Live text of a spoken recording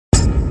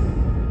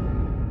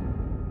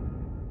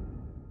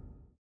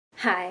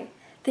Hi,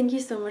 thank you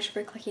so much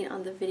for clicking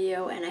on the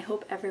video, and I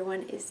hope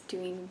everyone is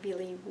doing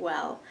really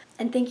well.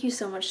 And thank you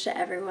so much to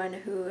everyone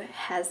who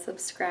has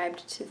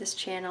subscribed to this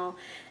channel.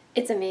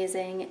 It's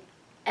amazing.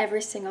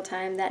 Every single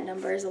time that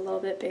number is a little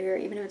bit bigger,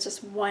 even if it's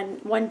just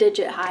one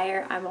digit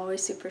higher, I'm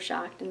always super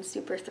shocked and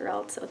super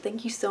thrilled. So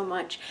thank you so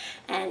much.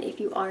 And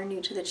if you are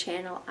new to the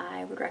channel,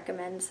 I would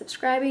recommend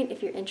subscribing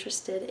if you're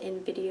interested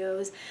in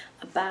videos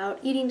about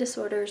eating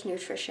disorders,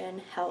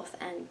 nutrition, health,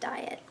 and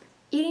diet.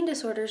 Eating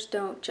disorders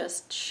don't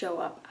just show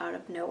up out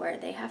of nowhere.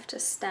 They have to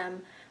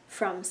stem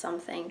from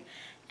something.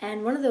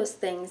 And one of those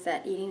things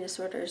that eating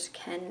disorders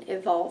can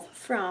evolve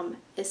from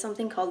is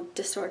something called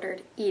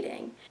disordered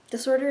eating.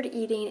 Disordered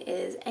eating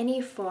is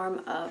any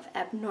form of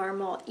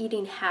abnormal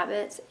eating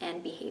habits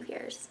and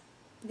behaviors.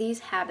 These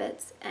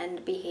habits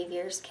and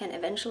behaviors can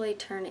eventually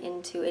turn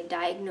into a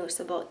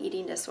diagnosable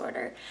eating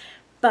disorder,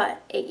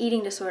 but an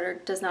eating disorder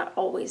does not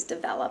always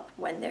develop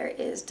when there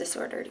is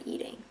disordered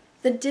eating.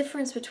 The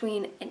difference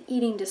between an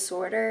eating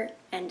disorder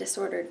and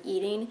disordered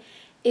eating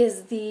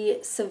is the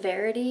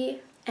severity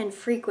and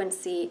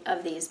frequency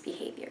of these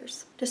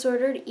behaviors.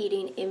 Disordered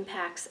eating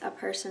impacts a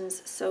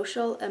person's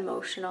social,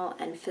 emotional,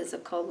 and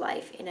physical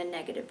life in a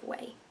negative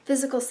way.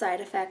 Physical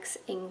side effects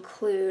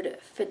include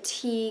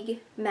fatigue,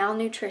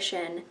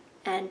 malnutrition,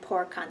 and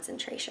poor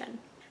concentration.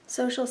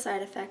 Social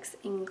side effects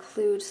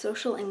include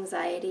social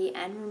anxiety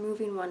and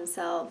removing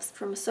oneself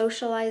from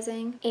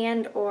socializing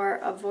and/or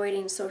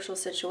avoiding social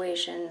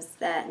situations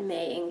that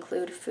may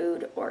include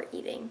food or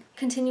eating.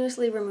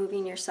 Continuously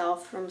removing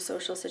yourself from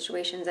social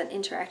situations and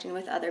interacting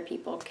with other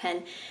people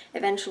can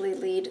eventually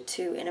lead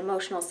to an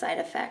emotional side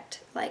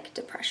effect like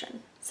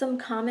depression. Some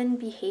common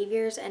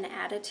behaviors and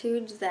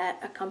attitudes that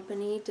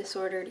accompany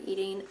disordered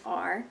eating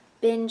are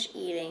binge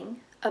eating,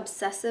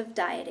 obsessive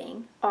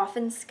dieting,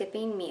 often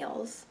skipping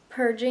meals,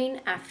 purging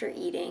after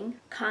eating,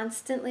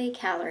 constantly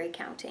calorie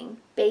counting,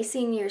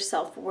 basing your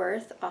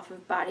self-worth off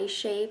of body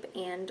shape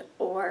and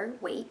or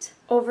weight,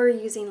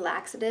 overusing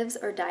laxatives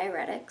or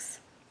diuretics,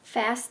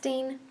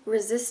 fasting,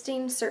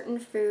 resisting certain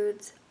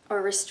foods,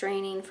 or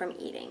restraining from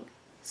eating.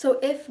 So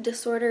if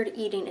disordered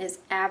eating is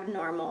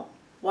abnormal,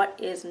 what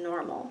is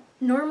normal?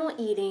 Normal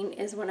eating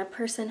is when a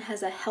person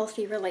has a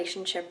healthy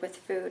relationship with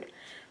food,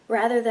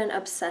 rather than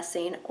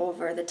obsessing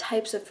over the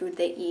types of food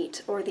they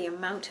eat or the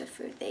amount of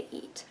food they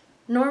eat.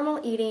 Normal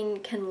eating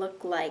can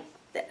look like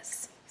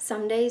this.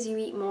 Some days you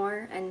eat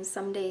more and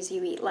some days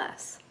you eat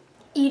less.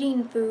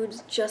 Eating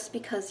foods just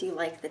because you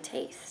like the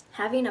taste.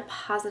 Having a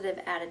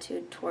positive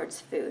attitude towards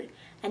food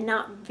and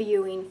not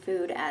viewing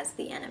food as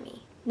the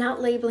enemy.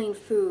 Not labeling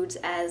foods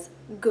as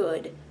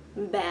good,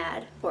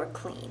 bad, or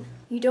clean.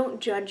 You don't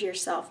judge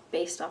yourself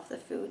based off the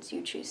foods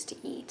you choose to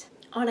eat.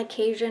 On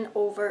occasion,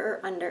 over or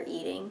under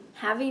eating,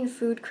 having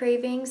food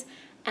cravings,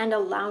 and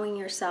allowing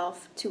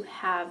yourself to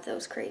have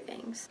those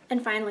cravings.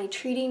 And finally,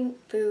 treating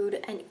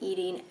food and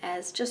eating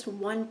as just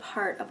one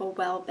part of a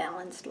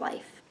well-balanced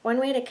life. One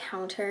way to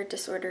counter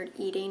disordered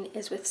eating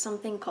is with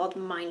something called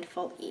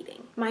mindful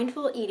eating.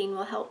 Mindful eating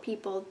will help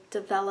people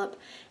develop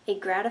a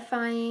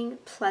gratifying,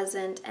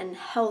 pleasant, and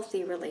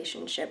healthy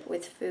relationship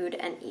with food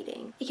and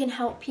eating. It can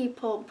help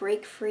people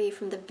break free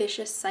from the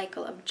vicious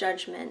cycle of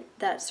judgment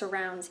that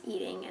surrounds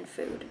eating and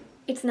food.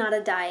 It's not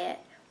a diet,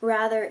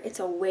 rather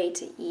it's a way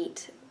to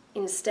eat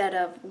instead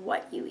of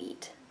what you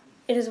eat.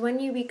 It is when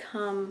you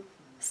become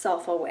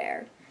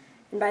self-aware.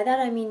 And by that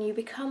I mean you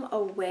become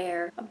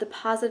aware of the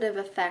positive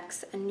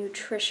effects and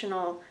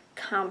nutritional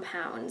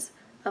compounds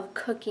of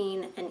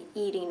cooking and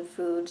eating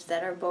foods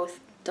that are both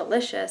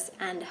delicious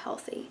and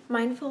healthy.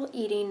 Mindful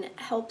eating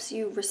helps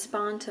you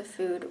respond to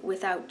food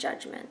without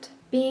judgment.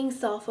 Being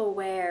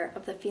self-aware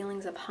of the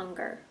feelings of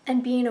hunger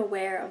and being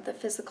aware of the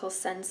physical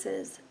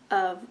senses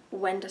of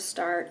when to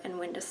start and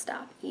when to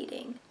stop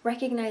eating.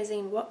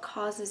 Recognizing what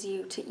causes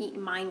you to eat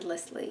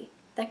mindlessly.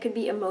 That could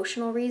be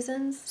emotional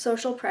reasons,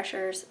 social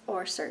pressures,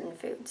 or certain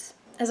foods.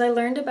 As I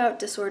learned about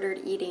disordered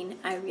eating,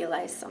 I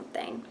realized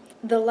something.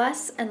 The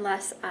less and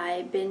less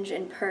I binge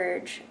and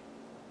purge,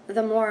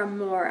 the more and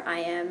more I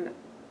am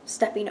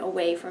stepping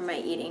away from my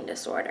eating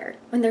disorder.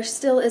 When there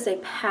still is a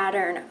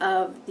pattern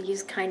of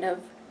these kind of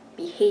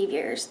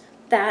behaviors,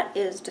 that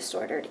is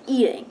disordered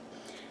eating.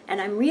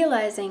 And I'm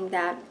realizing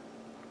that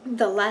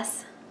the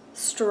less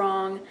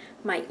strong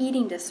my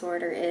eating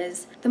disorder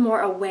is, the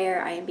more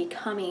aware I am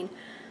becoming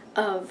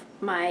of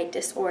my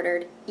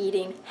disordered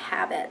eating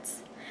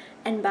habits.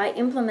 And by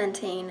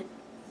implementing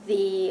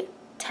the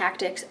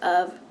tactics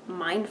of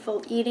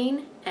mindful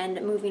eating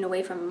and moving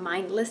away from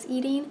mindless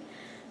eating,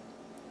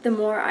 the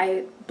more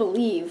I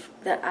believe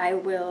that I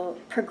will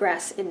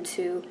progress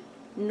into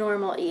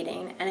normal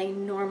eating and a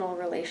normal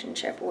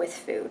relationship with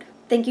food.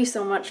 Thank you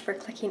so much for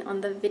clicking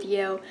on the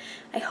video.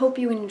 I hope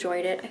you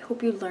enjoyed it. I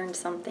hope you learned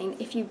something.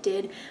 If you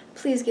did,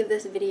 please give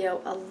this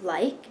video a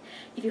like.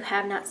 If you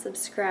have not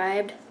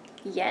subscribed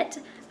yet,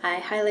 I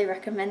highly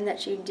recommend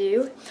that you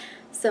do.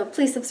 So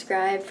please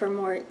subscribe for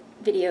more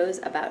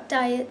videos about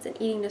diets and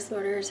eating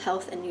disorders,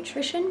 health, and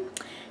nutrition.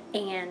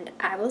 And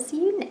I will see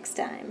you next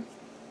time.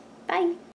 Bye.